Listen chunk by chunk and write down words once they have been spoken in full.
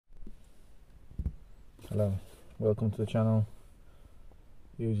Hello, welcome to the channel.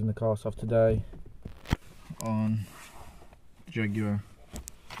 Using the carsoft today on the Jaguar.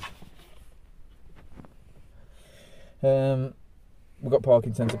 We've got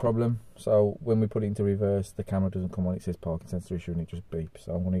parking sensor problem, so when we put it into reverse the camera doesn't come on, it says parking sensor issue and it just beeps.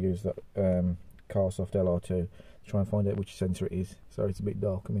 So I'm going to use that carsoft LR2 to try and find out which sensor it is. Sorry, it's a bit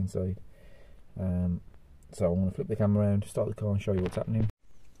dark, I'm inside. So I'm going to flip the camera around, start the car and show you what's happening.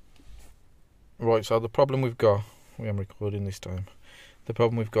 Right, so the problem we've got, we am recording this time, the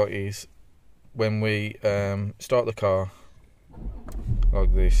problem we've got is when we start the car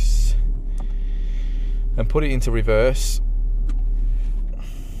like this and put it into reverse,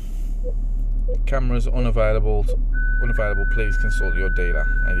 camera's unavailable, please consult your dealer,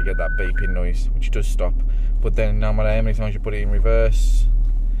 and you get that beeping noise which does stop. But then no matter how many times you put it in reverse,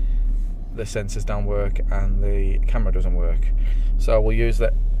 the sensors don't work and the camera doesn't work. So we'll use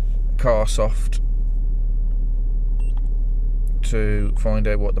that carsoft to find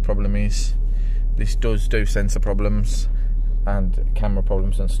out what the problem is. This does do sensor problems and camera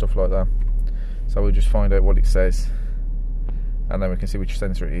problems and stuff like that, so we'll just find out what it says and then we can see which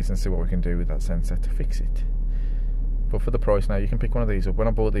sensor it is and see what we can do with that sensor to fix it. But for the price now, you can pick one of these up. When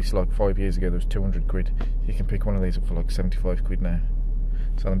I bought this like 5 years ago, there was 200 quid. You can pick one of these up for like 75 quid now.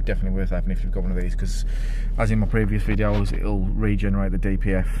 So they're definitely worth having if you've got one of these, because as in my previous videos, it'll regenerate the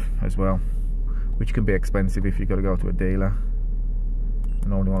DPF as well, which can be expensive if you've got to go to a dealer.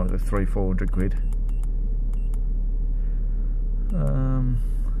 And only one of the 300-400 quid.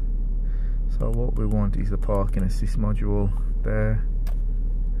 So what we want is the parking assist module there.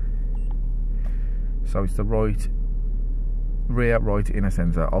 So it's the rear right inner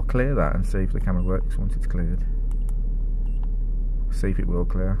sensor. I'll clear that and see if the camera works once it's cleared. See if it will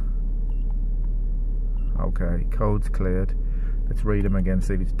clear. Okay, code's cleared. Let's read them again,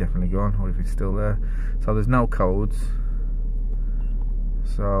 see if it's definitely gone or if it's still there. So there's no codes.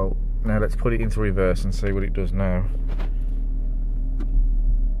 So now let's put it into reverse and see what it does now.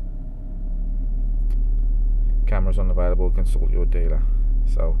 Camera's unavailable, consult your dealer.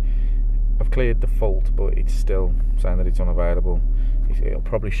 So I've cleared the fault, but it's still saying that it's unavailable. It'll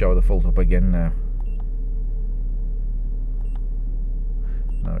probably show the fault up again now.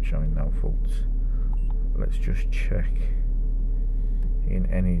 No, it's showing no faults. Let's just check in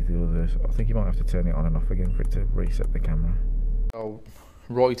any of the others. I think you might have to turn it on and off again for it to reset the camera. So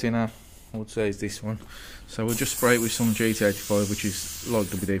right inner, I would say, is this one. So we'll just spray it with some GT85, which is like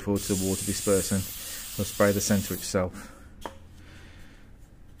WD-40 to the water dispersant. We'll spray the sensor itself.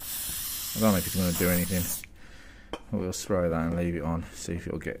 I don't know if it's going to do anything. We'll spray that and leave it on, see if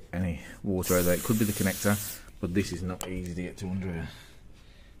it'll get any water out there. It could be the connector, but this is not easy to get to under here.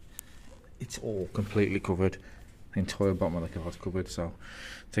 It's all completely covered. The entire bottom of the car's covered, so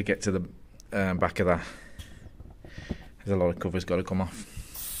to get to the back of that, there's a lot of covers got to come off.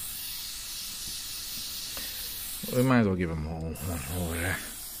 We might as well give them all over there.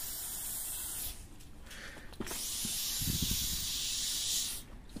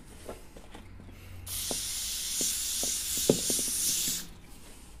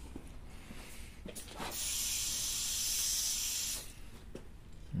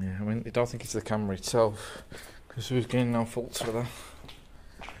 Yeah, I mean, I don't think it's the camera itself, because we're getting no faults for that.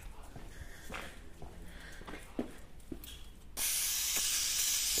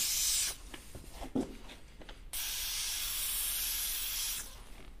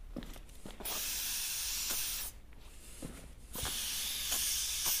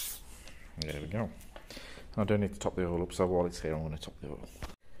 There we go. I don't need to top the oil up, so while it's here I'm going to top the oil.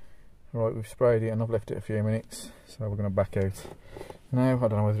 Right, we've sprayed it and I've left it a few minutes, so we're going to back out now. I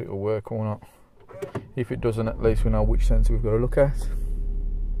don't know whether it will work or not. If it doesn't, at least we know which sensor we've got to look at.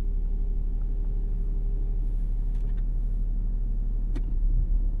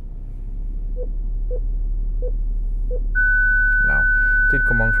 No, it did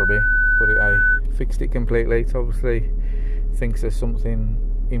come on for a bit, but I fixed it completely. It obviously thinks there's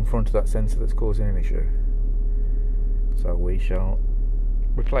something in front of that sensor that's causing an issue, so we shall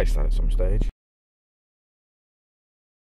replace that at some stage.